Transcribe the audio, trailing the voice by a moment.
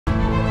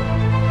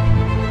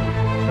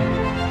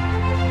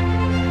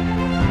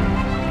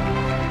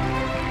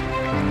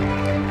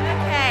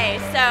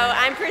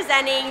I'm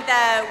presenting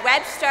the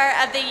Web Star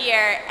of the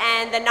Year,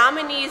 and the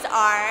nominees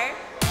are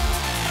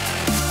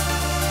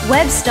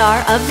Web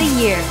Star of the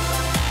Year,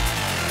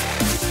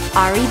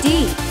 Ari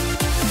D,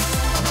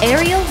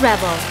 Ariel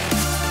Rebel,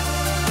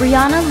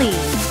 Brianna Lee,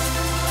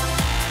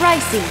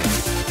 Pricey,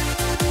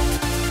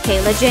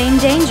 Kayla Jane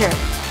Danger,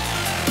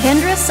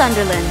 Kendra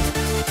Sunderland,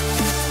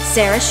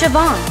 Sarah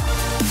Siobhan,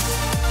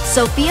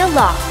 Sophia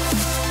Locke,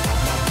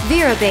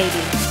 Vera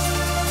Baby,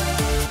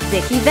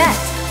 Vicky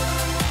Vett.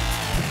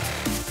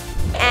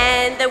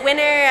 And the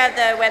winner of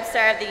the Web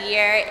Star of the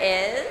Year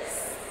is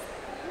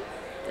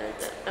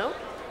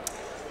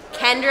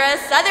Kendra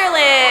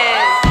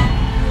Sunderland.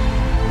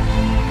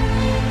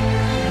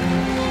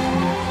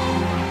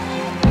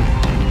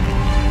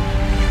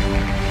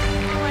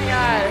 Oh my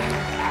God.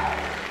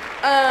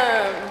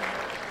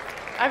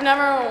 I've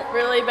never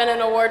really been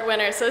an award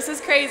winner, so this is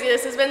crazy.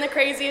 This has been the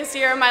craziest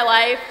year of my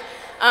life.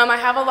 I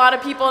have a lot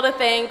of people to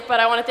thank, but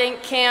I want to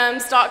thank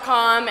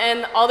cams.com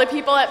and all the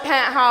people at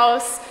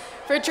Penthouse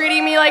for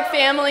treating me like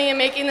family and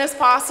making this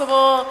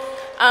possible.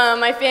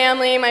 My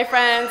family, my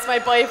friends, my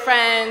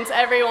boyfriend,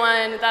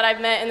 everyone that I've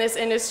met in this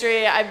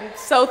industry. I'm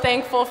so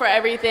thankful for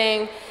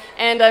everything.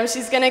 And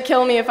she's gonna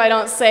kill me if I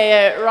don't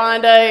say it.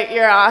 Rhonda,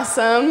 you're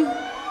awesome.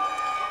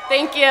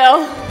 Thank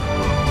you.